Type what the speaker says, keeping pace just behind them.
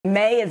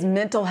May is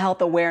Mental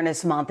Health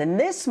Awareness Month, and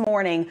this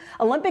morning,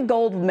 Olympic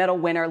gold medal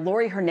winner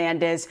Laurie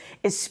Hernandez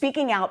is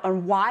speaking out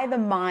on why the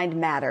mind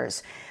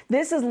matters.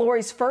 This is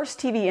Laurie's first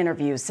TV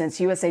interview since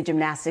USA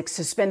Gymnastics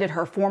suspended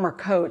her former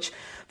coach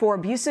for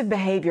abusive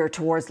behavior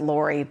towards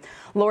Laurie.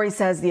 Laurie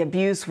says the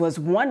abuse was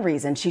one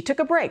reason she took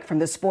a break from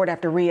the sport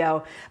after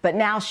Rio, but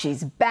now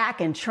she's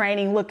back in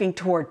training, looking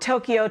toward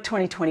Tokyo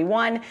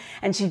 2021,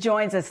 and she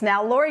joins us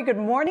now. Laurie, good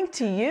morning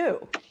to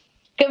you.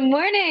 Good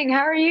morning.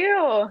 How are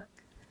you?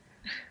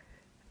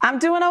 I'm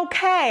doing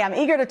okay. I'm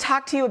eager to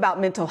talk to you about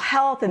mental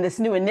health and this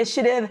new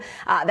initiative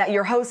that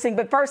you're hosting.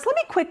 But first, let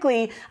me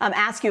quickly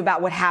ask you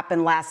about what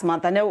happened last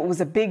month. I know it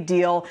was a big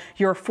deal.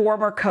 Your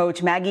former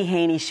coach, Maggie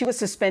Haney, she was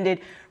suspended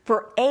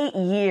for 8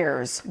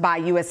 years by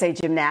USA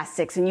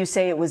Gymnastics. And you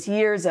say it was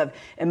years of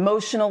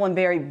emotional and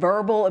very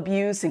verbal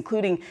abuse,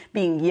 including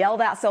being yelled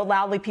at so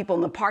loudly people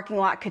in the parking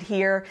lot could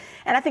hear.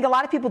 And I think a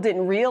lot of people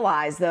didn't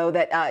realize, though,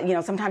 that,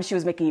 sometimes she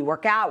was making you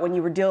work out when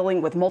you were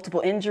dealing with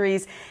multiple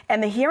injuries.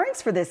 And the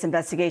hearings for this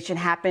investigation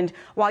happened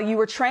while you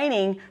were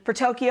training for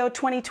Tokyo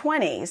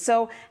 2020.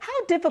 So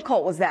how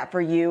difficult was that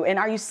for you? And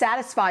are you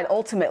satisfied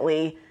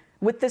ultimately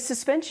with the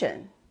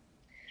suspension?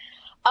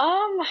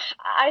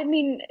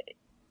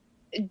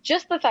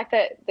 Just the fact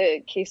that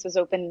the case was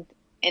opened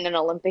in an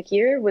Olympic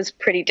year was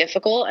pretty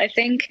difficult, I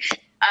think.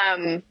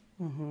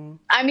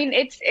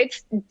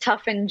 It's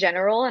tough in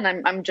general, and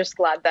I'm just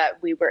glad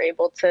that we were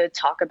able to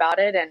talk about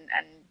it and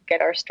get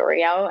our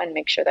story out and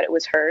make sure that it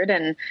was heard.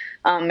 And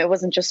it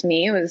wasn't just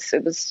me;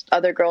 it was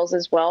other girls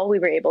as well. We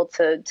were able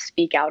to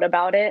speak out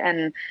about it,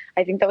 and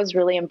I think that was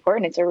really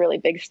important. It's a really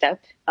big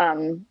step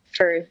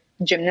for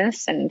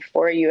gymnasts and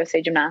for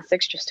USA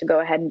Gymnastics just to go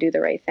ahead and do the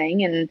right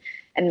thing and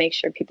make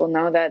sure people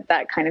know that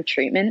that kind of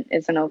treatment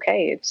isn't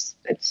okay. It's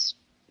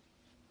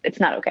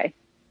not okay.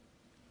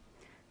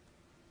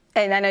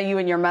 And I know you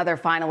and your mother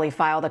finally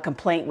filed a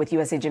complaint with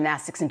USA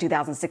Gymnastics in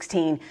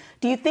 2016.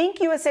 Do you think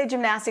USA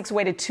Gymnastics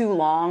waited too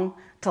long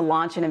to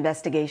launch an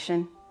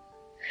investigation?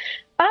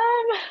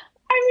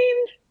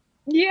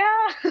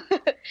 Yeah.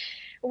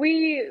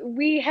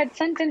 we had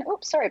sent in,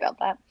 sorry about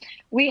that.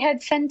 We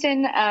had sent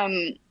in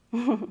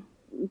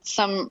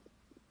some,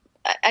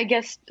 I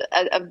guess,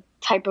 a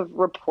type of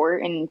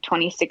report in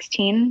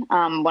 2016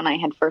 when I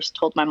had first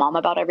told my mom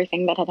about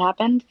everything that had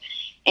happened.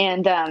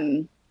 And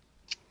the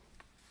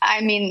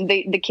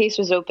case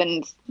was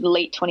opened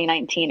late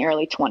 2019,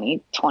 early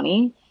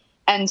 2020.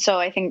 And so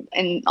I think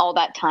in all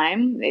that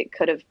time, it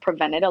could have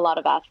prevented a lot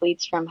of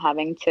athletes from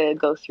having to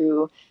go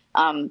through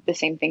the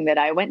same thing that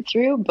I went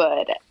through.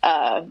 But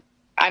I'm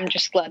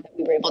just glad that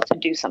we were able to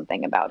do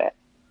something about it.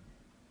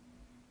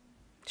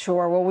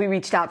 Sure. Well, we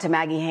reached out to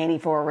Maggie Haney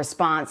for a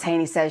response.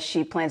 Haney says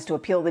she plans to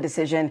appeal the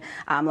decision.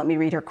 Let me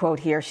read her quote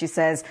here. She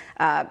says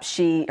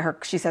she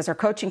says her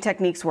coaching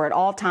techniques were at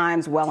all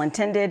times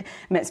well-intended,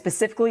 meant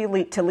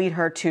specifically to lead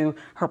her to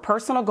her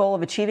personal goal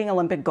of achieving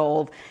Olympic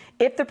gold.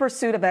 If the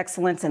pursuit of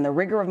excellence and the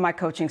rigor of my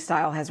coaching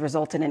style has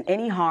resulted in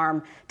any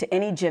harm to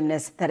any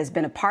gymnast that has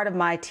been a part of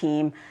my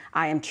team,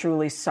 I am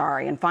truly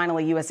sorry. And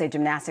finally, USA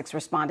Gymnastics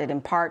responded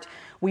in part,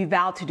 we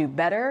vow to do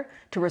better,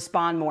 to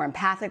respond more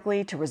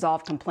empathically, to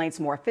resolve complaints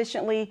more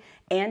efficiently,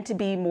 and to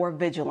be more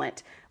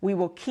vigilant. We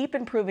will keep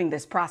improving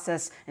this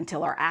process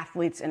until our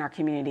athletes and our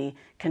community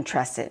can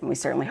trust it. And we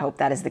certainly hope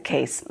that is the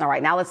case. All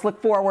right, now let's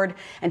look forward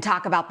and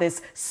talk about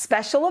this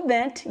special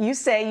event. You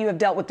say you have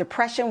dealt with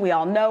depression, we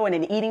all know, and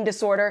an eating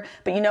disorder.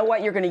 But you know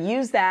what? You're going to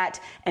use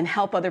that and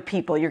help other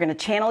people. You're going to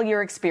channel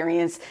your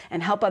experience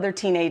and help other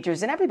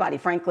teenagers and everybody,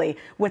 frankly,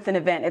 with an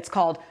event. It's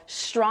called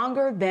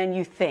Stronger Than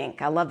You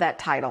Think. I love that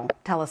title.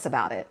 Tell us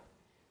about it.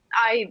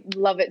 I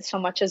love it so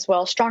much as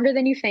well. Stronger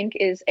Than You Think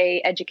is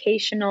a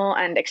educational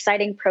and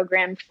exciting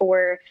program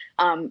for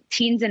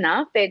teens and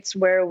up. It's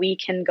where we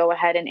can go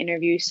ahead and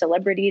interview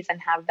celebrities and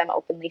have them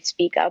openly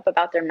speak up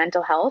about their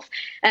mental health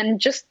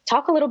and just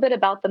talk a little bit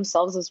about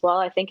themselves as well.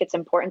 I think it's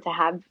important to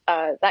have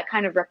that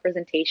kind of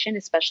representation,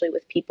 especially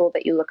with people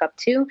that you look up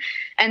to.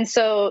 And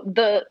so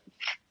the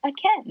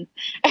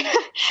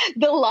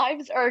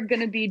lives are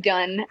going to be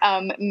done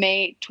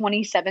May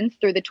 27th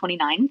through the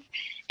 29th.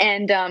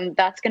 And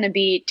that's going to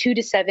be 2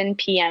 to 7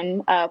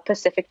 p.m.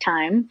 Pacific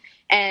time.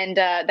 And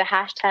the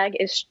hashtag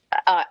is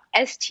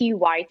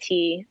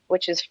STYT,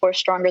 which is for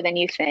Stronger Than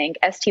You Think.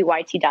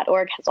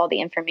 STYT.org has all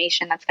the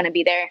information that's going to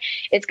be there.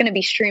 It's going to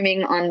be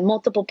streaming on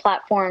multiple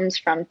platforms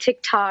from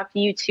TikTok,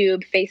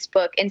 YouTube,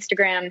 Facebook,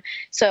 Instagram.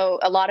 So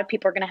a lot of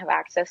people are going to have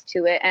access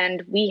to it.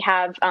 And we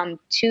have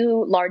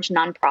 2 large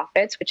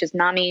nonprofits, which is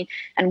NAMI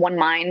and One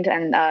Mind.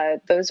 And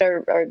those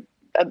are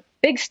a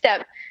big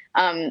step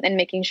in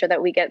making sure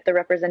that we get the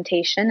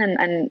representation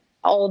and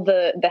all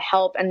the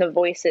help and the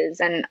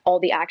voices and all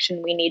the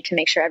action we need to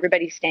make sure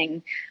everybody's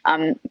staying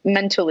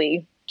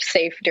mentally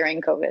safe during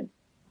COVID.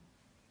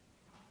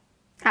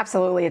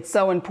 Absolutely. It's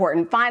so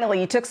important. Finally,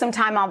 you took some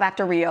time off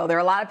after Rio. There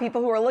are a lot of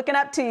people who are looking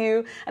up to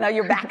you. I know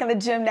you're back in the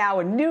gym now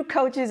with new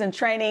coaches and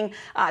training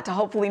to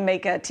hopefully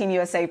make Team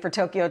USA for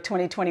Tokyo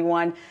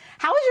 2021.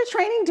 How is your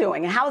training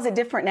doing and how is it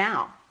different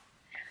now?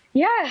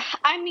 Yeah,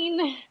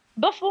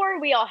 before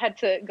we all had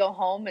to go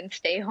home and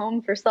stay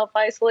home for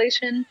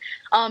self-isolation,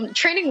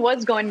 training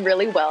was going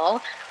really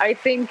well. I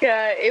think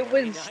it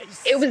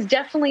was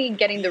definitely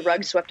getting the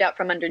rug swept out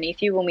from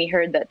underneath you when we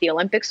heard that the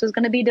Olympics was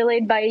going to be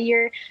delayed by a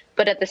year.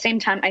 But at the same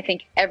time, I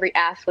think every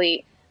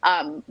athlete,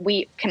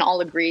 we can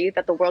all agree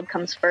that the world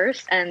comes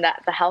first and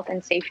that the health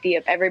and safety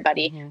of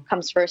everybody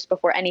comes first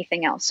before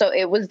anything else. So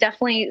it was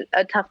definitely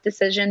a tough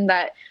decision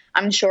that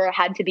I'm sure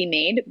had to be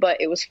made,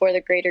 but it was for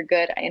the greater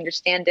good. I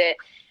understand it.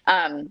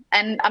 And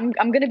I'm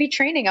going to be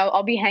training.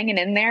 I'll be hanging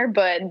in there.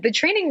 But the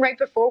training right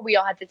before we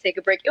all had to take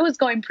a break, it was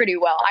going pretty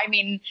well. I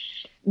mean,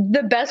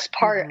 the best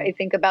part, I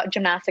think, about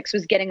gymnastics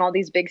was getting all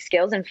these big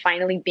skills and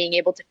finally being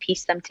able to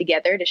piece them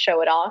together to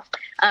show it off.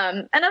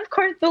 And of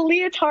course, the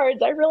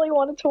leotards. I really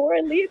wanted to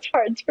wear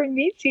leotards for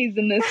meet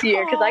season this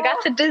year because I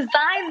got to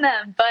design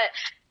them. But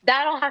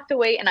that'll have to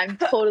wait, and I'm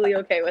totally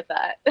okay with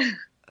that.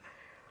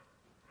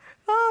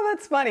 Oh,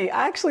 that's funny.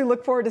 I actually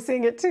look forward to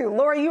seeing it too.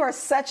 Laurie, you are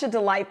such a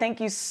delight.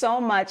 Thank you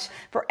so much.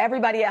 For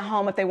everybody at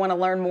home, if they want to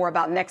learn more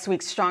about next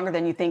week's Stronger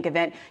Than You Think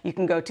event, you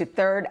can go to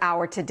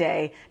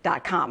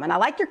thirdhourtoday.com. And I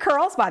like your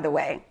curls, by the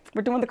way.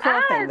 We're doing the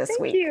curl thing this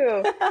week. Thank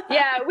you.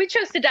 Yeah, we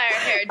chose to dye our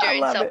hair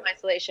during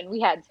self-isolation. We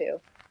had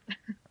to.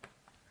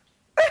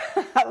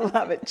 I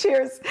love it.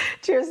 Cheers.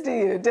 Cheers to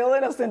you.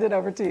 Dylan, I'll send it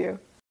over to you.